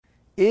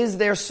Is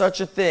there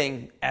such a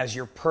thing as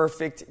your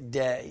perfect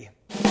day?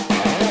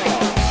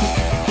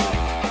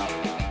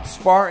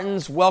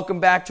 Spartans, welcome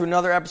back to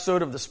another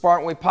episode of the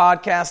Spartan Way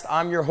Podcast.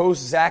 I'm your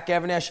host, Zach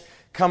Evanesh,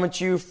 coming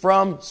to you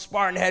from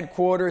Spartan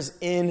headquarters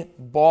in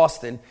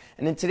Boston.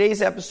 And in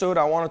today's episode,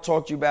 I want to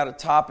talk to you about a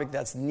topic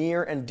that's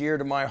near and dear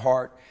to my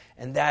heart,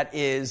 and that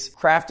is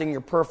crafting your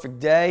perfect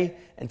day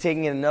and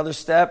taking it another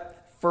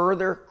step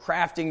further,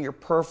 crafting your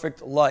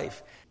perfect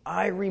life.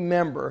 I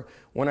remember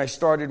when I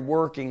started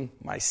working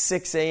my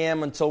 6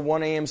 a.m. until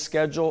 1 a.m.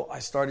 schedule, I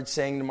started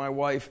saying to my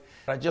wife,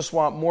 I just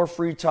want more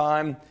free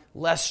time,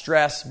 less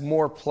stress,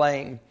 more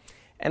playing.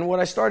 And what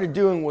I started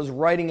doing was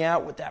writing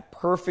out what that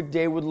perfect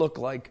day would look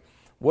like.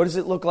 What does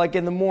it look like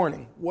in the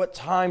morning? What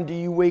time do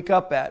you wake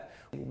up at?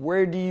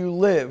 Where do you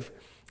live?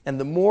 And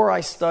the more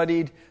I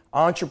studied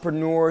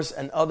entrepreneurs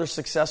and other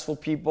successful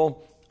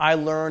people, I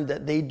learned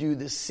that they do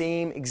the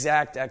same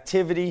exact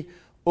activity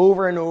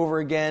over and over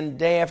again,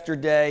 day after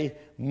day,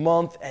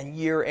 month and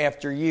year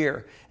after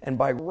year. And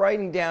by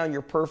writing down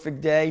your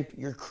perfect day,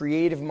 your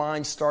creative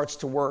mind starts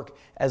to work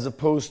as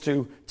opposed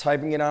to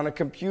typing it on a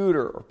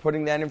computer or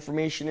putting that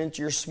information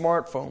into your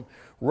smartphone.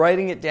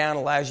 Writing it down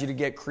allows you to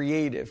get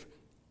creative.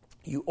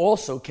 You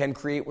also can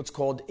create what's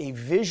called a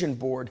vision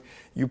board.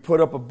 You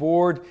put up a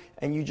board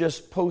and you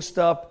just post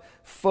up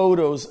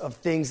photos of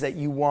things that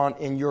you want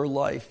in your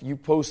life. You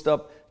post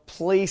up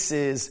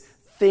places,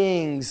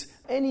 things,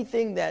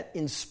 anything that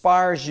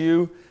inspires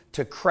you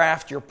to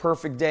craft your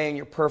perfect day and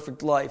your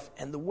perfect life.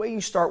 And the way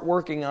you start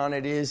working on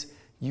it is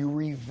you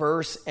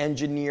reverse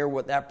engineer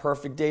what that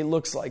perfect day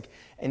looks like.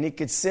 And it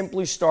could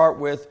simply start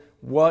with,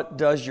 what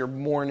does your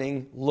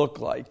morning look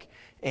like?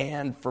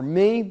 And for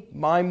me,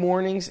 my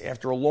mornings,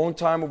 after a long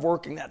time of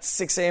working, that's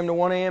 6 a.m. to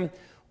 1 a.m.,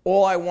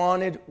 all I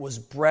wanted was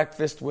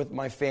breakfast with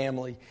my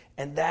family.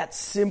 And that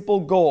simple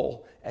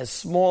goal, as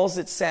small as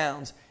it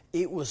sounds,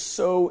 it was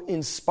so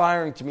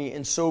inspiring to me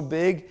and so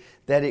big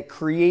that it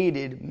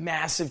created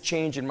massive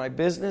change in my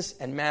business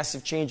and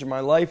massive change in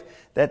my life,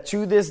 that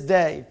to this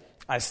day,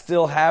 I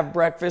still have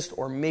breakfast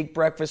or make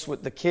breakfast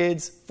with the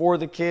kids,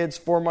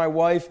 for my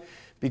wife,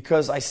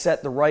 because I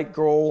set the right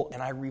goal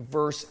and I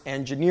reverse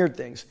engineered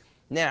things.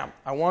 Now,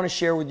 I want to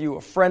share with you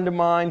a friend of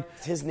mine.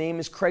 His name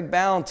is Craig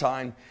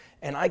Ballantyne,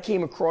 and I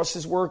came across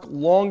his work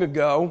long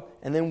ago,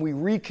 and then we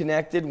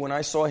reconnected when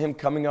I saw him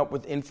coming up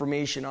with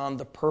information on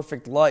the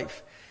perfect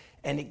life.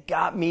 And it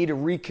got me to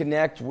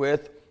reconnect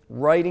with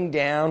writing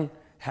down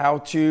how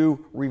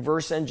to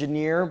reverse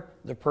engineer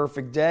the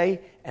perfect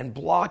day and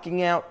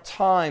blocking out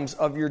times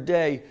of your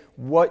day,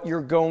 what you're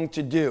going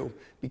to do.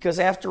 Because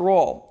after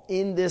all,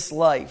 in this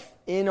life,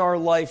 in our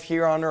life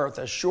here on earth,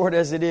 as short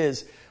as it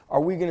is, are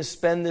we going to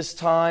spend this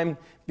time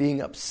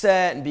being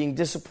upset and being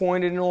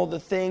disappointed in all the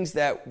things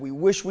that we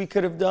wish we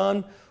could have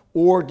done?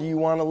 Or do you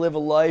want to live a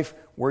life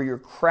where you're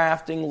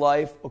crafting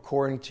life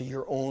according to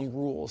your own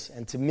rules?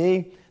 And to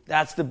me,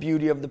 that's the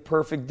beauty of the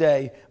perfect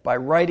day. By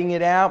writing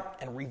it out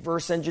and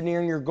reverse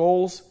engineering your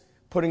goals,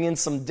 putting in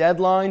some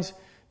deadlines,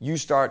 you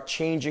start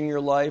changing your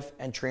life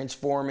and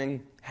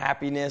transforming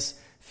happiness,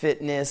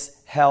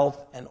 fitness,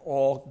 health, and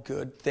all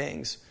good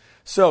things.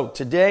 So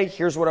today,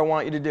 here's what I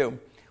want you to do.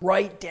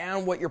 Write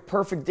down what your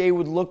perfect day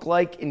would look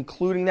like,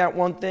 including that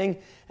one thing,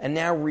 and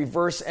now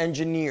reverse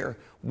engineer.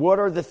 What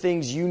are the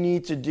things you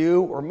need to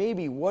do, or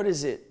maybe what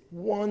is it,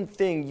 one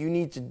thing you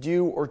need to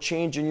do or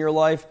change in your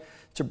life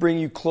to bring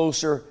you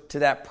closer to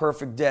that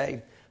perfect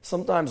day?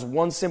 Sometimes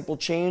one simple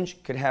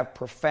change could have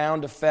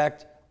profound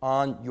effect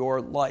on your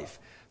life.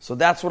 So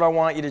that's what I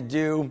want you to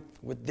do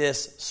with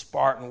this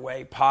Spartan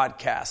Way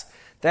podcast.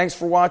 Thanks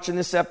for watching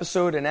this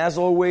episode, and as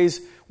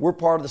always, we're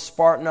part of the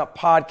Spartan Up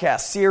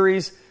podcast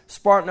series.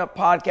 Spartan Up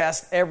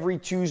podcast every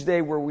Tuesday,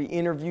 where we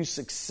interview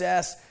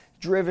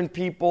success-driven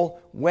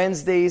people.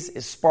 Wednesdays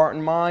is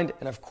Spartan Mind,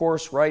 and of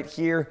course, right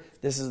here,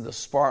 this is the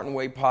Spartan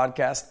Way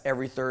podcast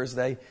every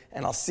Thursday,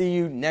 and I'll see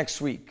you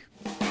next week.